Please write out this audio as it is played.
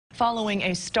following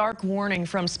a stark warning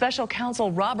from special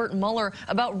counsel Robert Mueller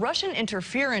about Russian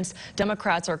interference.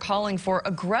 Democrats are calling for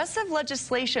aggressive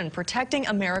legislation protecting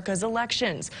America's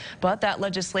elections. But that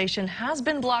legislation has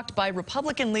been blocked by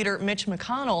Republican leader Mitch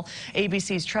McConnell.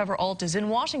 ABC's Trevor Ault is in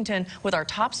Washington with our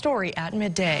top story at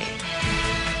midday.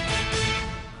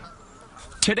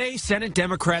 Today, Senate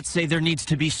Democrats say there needs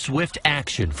to be swift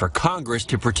action for Congress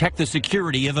to protect the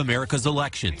security of America's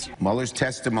elections. Mueller's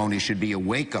testimony should be a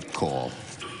wake-up call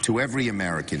to every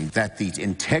American that the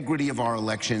integrity of our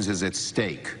elections is at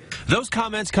stake. Those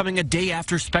comments coming a day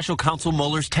after special counsel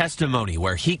Mueller's testimony,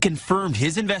 where he confirmed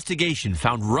his investigation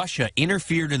found Russia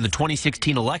interfered in the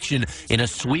 2016 election in a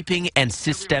sweeping and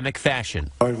systemic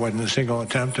fashion. It wasn't a single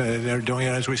attempt. They're doing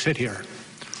it as we sit here,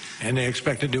 and they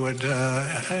expect to do it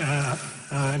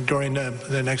during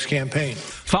the next campaign.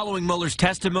 Following Mueller's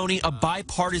testimony, a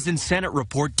bipartisan Senate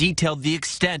report detailed the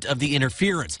extent of the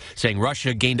interference, saying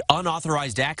Russia gained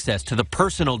unauthorized access to the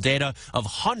personal data of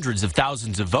hundreds of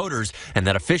thousands of voters, and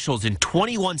that officials in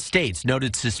 21 states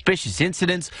noted suspicious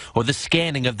incidents or the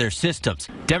scanning of their systems.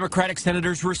 Democratic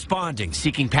senators responding,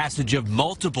 seeking passage of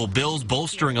multiple bills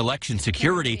bolstering election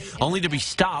security, only to be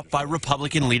stopped by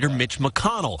Republican leader Mitch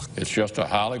McConnell. It's just a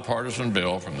highly partisan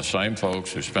bill from the same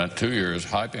folks who spent 2 years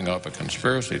hyping up a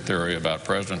conspiracy theory about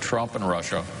President Trump and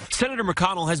Russia. Senator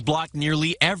McConnell has blocked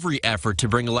nearly every effort to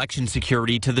bring election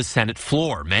security to the Senate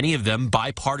floor, many of them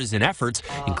bipartisan efforts,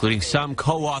 including some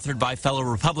co-authored by fellow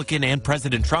Republican and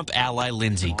President Trump ally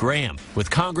Lindsey Graham. With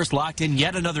Congress locked in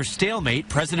yet another stalemate,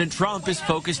 President Trump is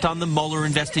focused on the Mueller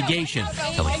investigation,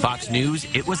 telling Fox News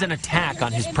it was an attack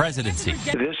on his presidency.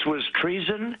 This was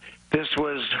treason. This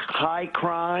was high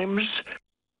crimes.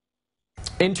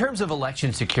 In terms of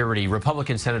election security,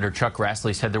 Republican Senator Chuck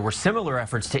Grassley said there were similar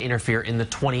efforts to interfere in the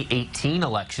 2018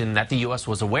 election that the U.S.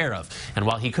 was aware of. And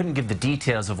while he couldn't give the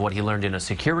details of what he learned in a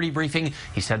security briefing,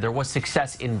 he said there was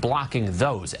success in blocking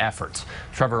those efforts.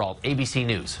 Trevor Ault, ABC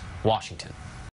News, Washington.